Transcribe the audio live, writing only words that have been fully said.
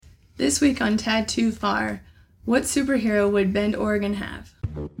This week on Tad Too Far, what superhero would Bend, Oregon have?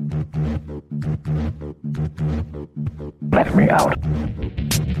 Let me out.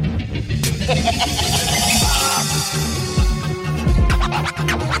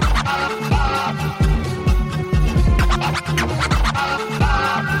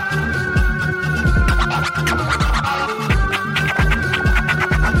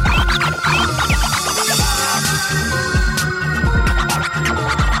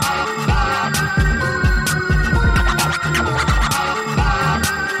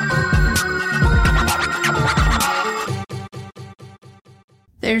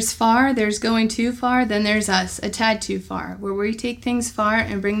 There's far, there's going too far, then there's us, a tad too far, where we take things far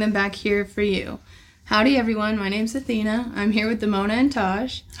and bring them back here for you. Howdy everyone, my name's Athena. I'm here with Damona and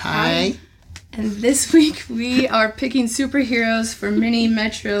Taj. Hi. And this week we are picking superheroes for mini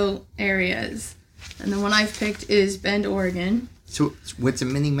metro areas. And the one I've picked is Bend, Oregon. So what's a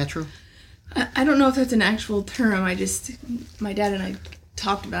mini metro? I don't know if that's an actual term, my dad and I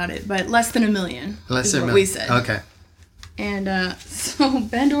talked about it, but less than 1 million is what we said. Okay. And so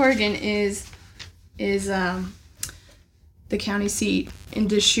Bend, Oregon is the county seat in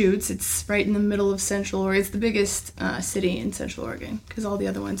Deschutes. It's right in the middle of Central Oregon. It's the biggest city in Central Oregon because all the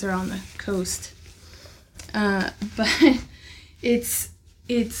other ones are on the coast. But it's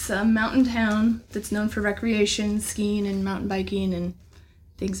a mountain town that's known for recreation, skiing and mountain biking and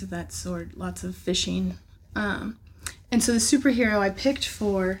things of that sort. Lots of fishing. And so the superhero I picked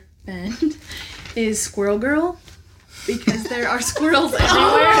for Bend is Squirrel Girl. Because there are squirrels everywhere.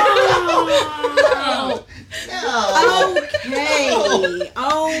 Oh, no. Okay.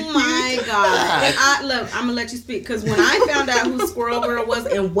 Oh my God. Look, I'm gonna let you speak because when I found out who Squirrel Girl was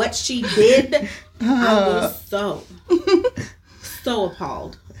and what she did, I was so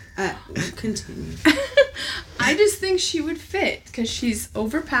appalled. Continue. I just think she would fit because she's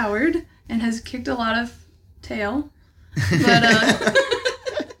overpowered and has kicked a lot of tail. But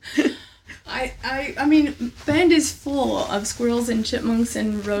I mean, Bend is full of squirrels and chipmunks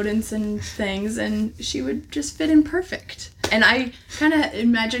and rodents and things, and she would just fit in perfect. And I kind of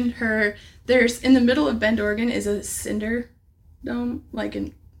imagined her, in the middle of Bend, Oregon, is a cinder dome, like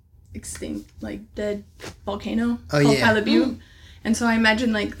an extinct, like dead volcano called Pilot Butte. And so I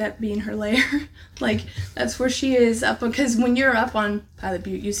imagine, like, that being her lair. Like, that's where she is up, because when you're up on Pilot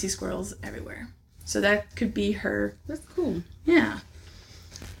Butte, you see squirrels everywhere. So that could be her. That's cool. Yeah.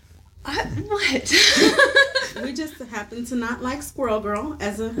 What? We just happen to not like Squirrel Girl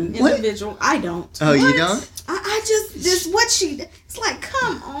as an individual. I don't. Oh, you don't? It's like,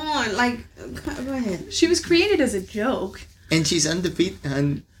 come on. Like, go ahead. She was created as a joke. And she's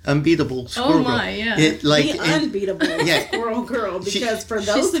unbeatable Squirrel Girl. Oh my, yeah. The unbeatable Squirrel Girl. Because for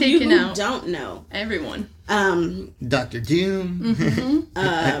those of you who don't know. Everyone. Dr. Doom.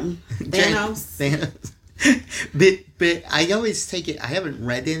 Mm-hmm. Thanos. But I always take it, I haven't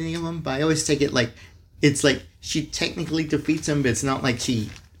read any of them, but I always take it like, it's like she technically defeats them, but it's not like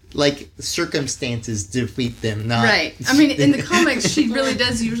circumstances defeat them. Not right. I mean, in the comics, she really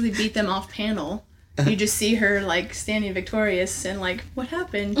does usually beat them off panel. You just see her, like, standing victorious and, like, what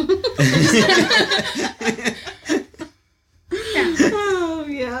happened? Yeah. Oh,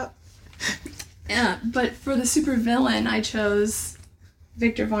 yeah. Yeah, but for the super villain, I chose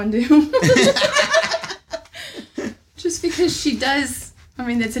Victor Von Doom. Just because she does, I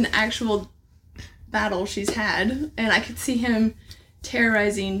mean, it's an actual battle she's had, and I could see him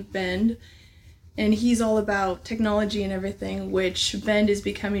terrorizing Bend, and he's all about technology and everything, which Bend is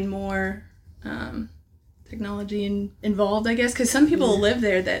becoming more technology involved, I guess, because some people live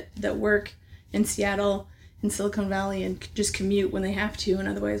there that work in Seattle, in Silicon Valley, and just commute when they have to, and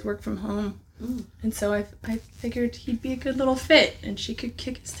otherwise work from home. And so I figured he'd be a good little fit, and she could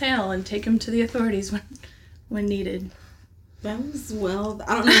kick his tail and take him to the authorities when needed. That was, well,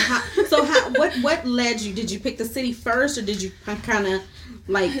 I don't know how. So what led you? Did you pick the city first, or did you kind of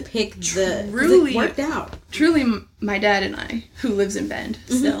like pick the? Truly, it worked out. Truly, my dad and I, who lives in Bend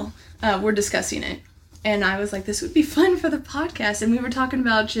still, were discussing it, and I was like, "This would be fun for the podcast." And we were talking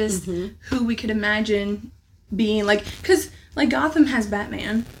about just who we could imagine being like, because like Gotham has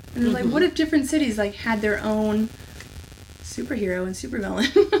Batman, and we're like, what if different cities like had their own superhero and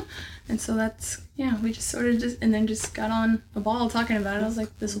supervillain? And so that's, we just sort of just got on a ball talking about it. I was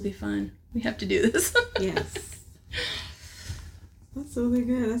like, this will be fun. We have to do this. Yes. That's really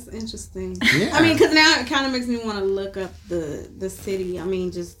good. That's interesting. Yeah. I mean, because now it kind of makes me want to look up the city. I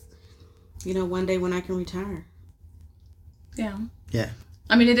mean, just, one day when I can retire. Yeah. Yeah.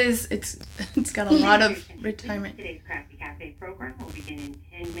 I mean, it's got a lot of retirement. Today's Crafty Cafe program will begin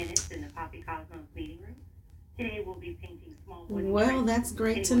in 10 minutes in the Poppy Cosmos meeting room. Today we'll be painting small wooden Well, trees. that's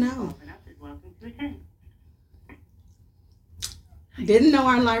great to Anyone know. small enough is welcome to attend. Didn't know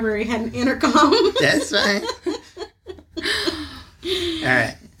our library had an intercom. That's fine. All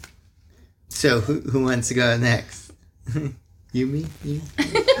right. So who wants to go next? You, me, you.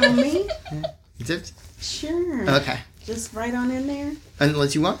 Oh, me? Just- Sure. Okay. Just right on in there.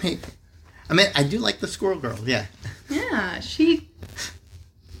 Unless you want me. I mean, I do like the squirrel girl. Yeah. Yeah, she.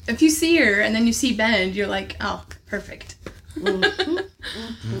 If you see her and then you see Ben, you're like, oh, perfect.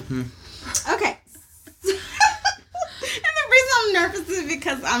 Mm-hmm. Okay. And the reason I'm nervous is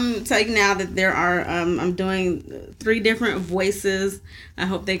because I'm telling now that there are, I'm doing 3 different voices. I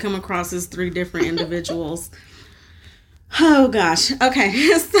hope they come across as 3 different individuals. Oh, gosh. Okay.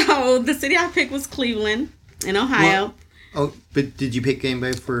 So the city I picked was Cleveland in Ohio. Oh, but did you pick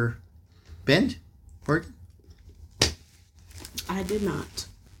anybody for Bend? Oregon? I did not.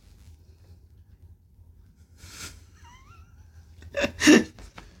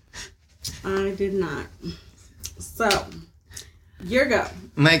 I did not. So, your go.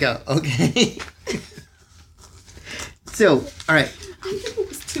 My go. Okay. So, all right. I think it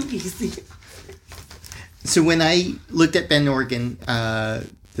was too easy. So when I looked at Bend, Oregon,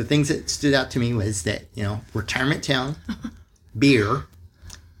 the things that stood out to me was that, retirement town, beer,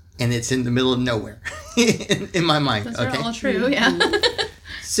 and it's in the middle of nowhere in my mind. Those okay. are all true, yeah.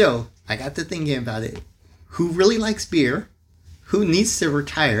 So I got to thinking about it. Who really likes beer? Who needs to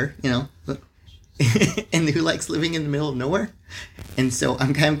retire? And who likes living in the middle of nowhere? And so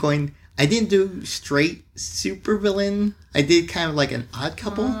I'm kind of going. I didn't do straight supervillain. I did kind of like an odd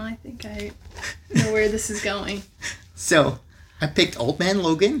couple. I think I know where this is going. So I picked Old Man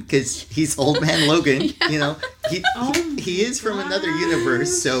Logan because he's Old Man Logan. He is from another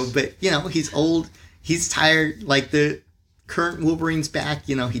universe. So, but he's old. He's tired. Like the current Wolverine's back.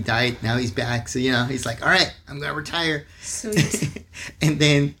 He died. Now he's back. So he's like, all right, I'm gonna retire. Sweet. And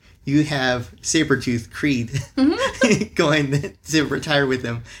then you have Sabretooth Creed going to retire with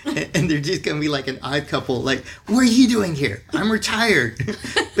him. And they're just going to be like an odd couple. Like, what are you doing here? I'm retired.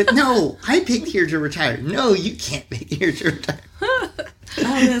 But no, I picked here to retire. No, you can't pick here to retire. Oh,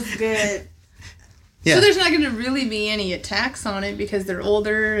 that's good. Yeah. So there's not going to really be any attacks on it because they're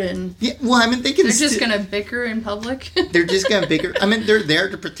older and Yeah, well, I mean, they can they're just going to bicker in public. They're just going to bicker. I mean, they're there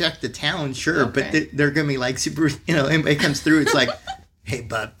to protect the town, sure. Okay. But they're going to be like super, anybody comes through, it's like, hey,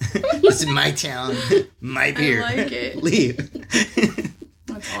 bub, this is my town, my beer. I like it. Leave.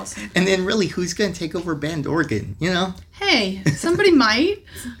 That's awesome. And then really, who's going to take over Bend, Oregon, Hey, somebody might.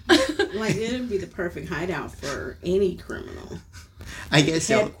 Like, it'd be the perfect hideout for any criminal. I guess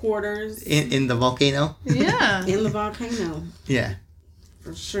so. Headquarters In the volcano? Yeah. in the volcano. Yeah.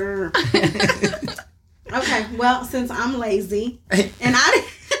 For sure. Okay, well, since I'm lazy, and I...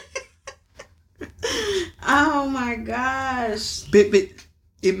 Oh, my gosh. But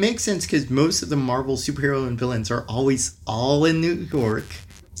it makes sense because most of the Marvel superhero and villains are always all in New York.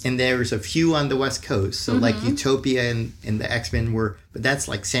 And there's a few on the West Coast. So, like, Utopia and the X-Men were... But that's,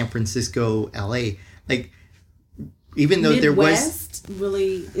 like, San Francisco, L.A. Like, even though there was... Midwest,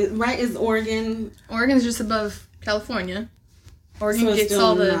 really... Right, is Oregon... Oregon's just above California. Oregon So it's gets still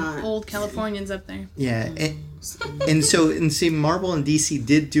all the not- old Californians up there. Yeah. And see, Marvel and DC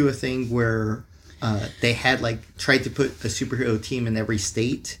did do a thing where they had, like, tried to put a superhero team in every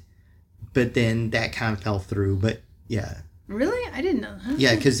state. But then that kind of fell through. But, yeah. Really? I didn't know that.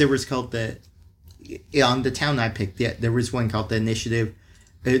 Yeah, because there was called on the town I picked, there was one called the Initiative.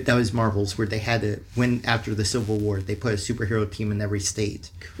 That was Marvel's, where they had after the Civil War, they put a superhero team in every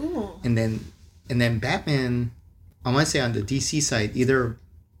state. Cool. And then Batman, I want to say on the DC side, either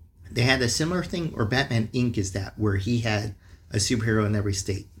they had a similar thing or Batman Inc. is that, where he had a superhero in every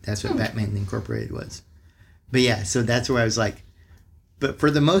state. That's what Batman Incorporated was. But yeah, so that's where I was like, but for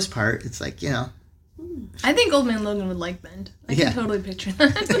the most part, it's like, I think Old Man Logan would like Bend. I Yeah. can totally picture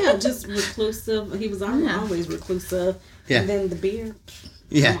that. Yeah, just reclusive. He was always reclusive. Yeah. And then the beer.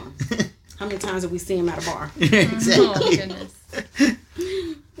 yeah. Come on. How many times have we seen him at a bar? Oh, Exactly. goodness.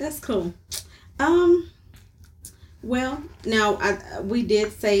 That's cool. Well, now we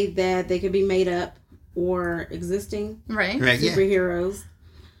did say that they could be made up or existing Right. Right, yeah. superheroes.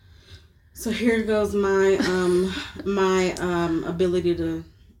 So here goes my ability to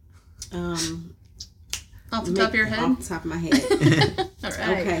Off the top of your head? Off the top of my head. All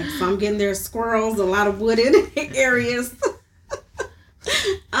right. Okay, so I'm getting there squirrels, a lot of wooded areas.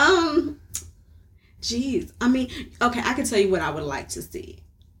 Geez. I mean, okay, I can tell you what I would like to see.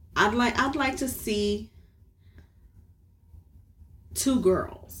 I'd like to see 2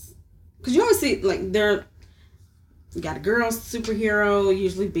 girls. Because you always see, like, you got a girl superhero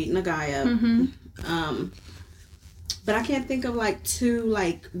usually beating a guy up. But I can't think of like two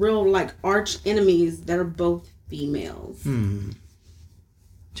like real like arch enemies that are both females. Trying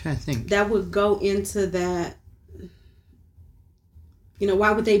to think. That would go into that. You know,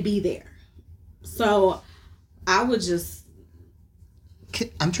 why would they be there? So I would just.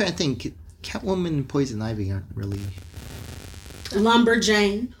 I'm trying to think. Catwoman and Poison Ivy aren't really.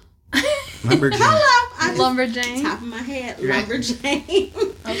 Lumberjane. Lumberjane. Lumberjane. Top of my head, Right. Lumberjane.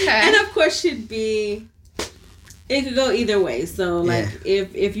 Okay. And of course, she'd be. It could go either way. So, like,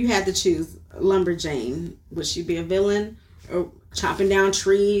 if you had to choose Lumberjane, would she be a villain or chopping down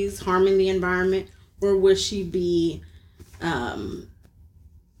trees, harming the environment, or would she be?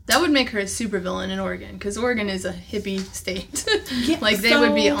 That would make her a supervillain in Oregon, because Oregon is a hippie state. Yeah, like, they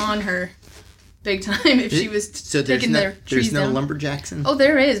would be on her big time if she was taking their trees There's no down. lumberjacks in. Oh,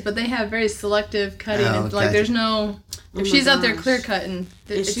 there is, but they have very selective cutting. Oh, And, like, gotcha. there's no... If my she's out there gosh. clear cutting,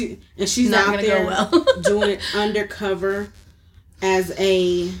 And she's not out gonna there go well. doing it undercover as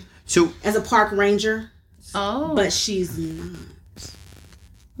a So park ranger, Oh, but she's not.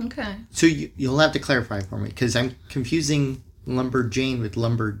 okay. So you'll have to clarify for me, because I'm confusing Lumberjane with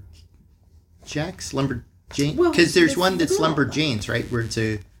Lumberjacks. Lumberjane, Well, because there's it's one that's girl. Lumberjanes, right? Where it's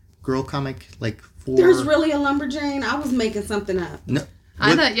a girl comic, like for. There's really a Lumberjane. I was making something up. No. I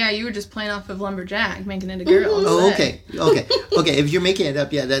What- thought, you were just playing off of Lumberjack, making it a girl. Oh, instead. okay. If you're making it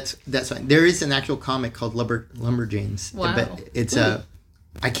up, yeah, that's fine. There is an actual comic called Lumberjanes. Wow. But it's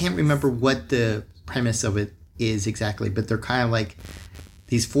I can't remember what the premise of it is exactly, but they're kind of like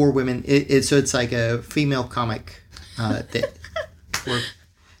these four women. So it's like a female comic that.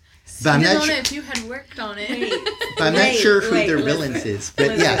 But I'm You'd not known sure. it if you had worked on it. But I'm not sure who their listen, villains is.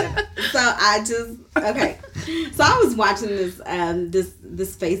 But yeah. So I just okay. So I was watching this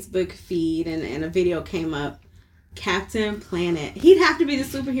this Facebook feed and a video came up. Captain Planet. He'd have to be the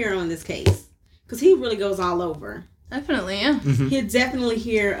superhero in this case because he really goes all over. Definitely, yeah. He'd definitely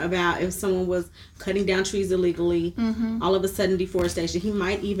hear about if someone was cutting down trees illegally. All of a sudden, deforestation. He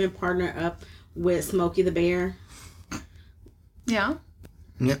might even partner up with Smokey the Bear. Yeah,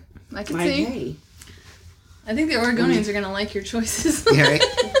 Yep. I can Like, see. hey, I think the Oregonians are going to like your choices. Yeah, right?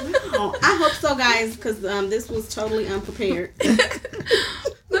 oh, I hope so, guys, because this was totally unprepared.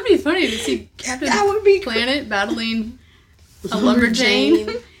 That'd be funny to see Captain That would be Planet battling a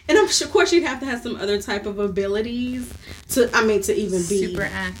Lumberjane. And of course, you'd have to have some other type of abilities to even be Super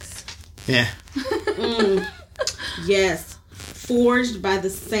axe. Yeah. Yes, forged by the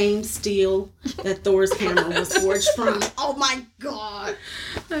same steel that Thor's hammer was forged from. Oh my god,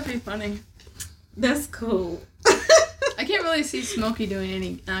 That'd be funny. that's cool. I can't really see Smokey doing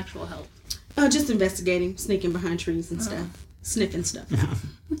any actual help. Just investigating, sneaking behind trees and stuff, sniffing stuff out.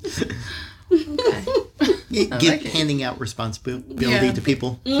 Okay. Handing out responsibility Yeah. to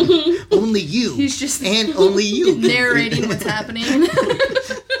people. Only you. He's just and only you. can- narrating what's happening.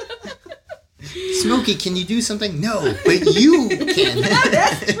 Smokey, can you do something? No, but you can.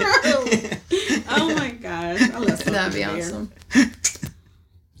 That's true. Oh my gosh, I love something That'd be there. awesome.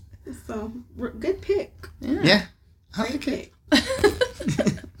 So good pick. Yeah. I Great like it.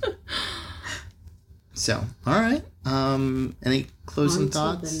 pick. So, all right. Any closing On to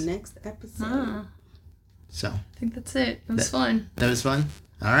thoughts? the next episode. Ah, So, I think that's it. It was fun. that was fun.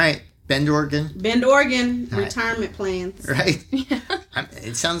 All right. Bend, Oregon. Bend, Oregon, All right. retirement plans. Right? Yeah.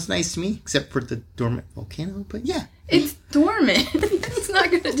 It sounds nice to me, except for the dormant volcano. But yeah. It's dormant. It's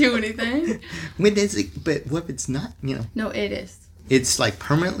not going to do anything. When is it? But what if it's not? No, it is. It's like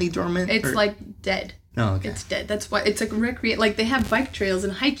permanently dormant? It's or- like dead. Oh, okay. It's dead. That's why it's like like they have bike trails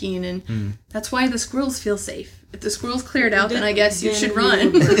and hiking, and that's why the squirrels feel safe. If the squirrels cleared out, then I guess you should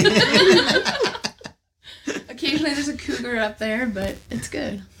run. Occasionally there's a cougar up there, but it's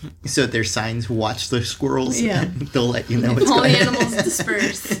good. So there's signs, watch the squirrels. Yeah. They'll let you know what's All the going on. animals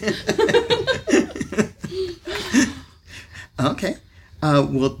disperse. Okay.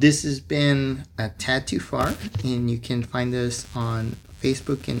 Well, this has been a Tad Too Far, and you can find us on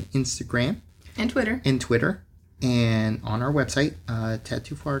Facebook and Instagram And Twitter. and Twitter, and on our website,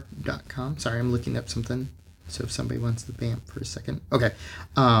 tadtoofar.com. Sorry, I'm looking up something, so if somebody wants to vamp for a second. Okay.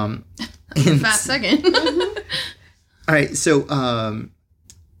 And- Fast second. All right, so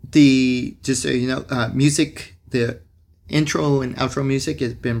just so you know, music, the intro and outro music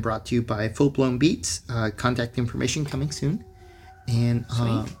has been brought to you by Full Blown Beats. Contact information coming soon. And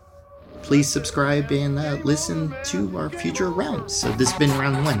please subscribe and listen to our future rounds. So this has been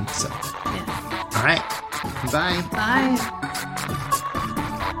round 1. So, Yeah. all right, bye.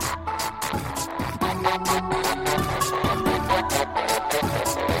 Bye.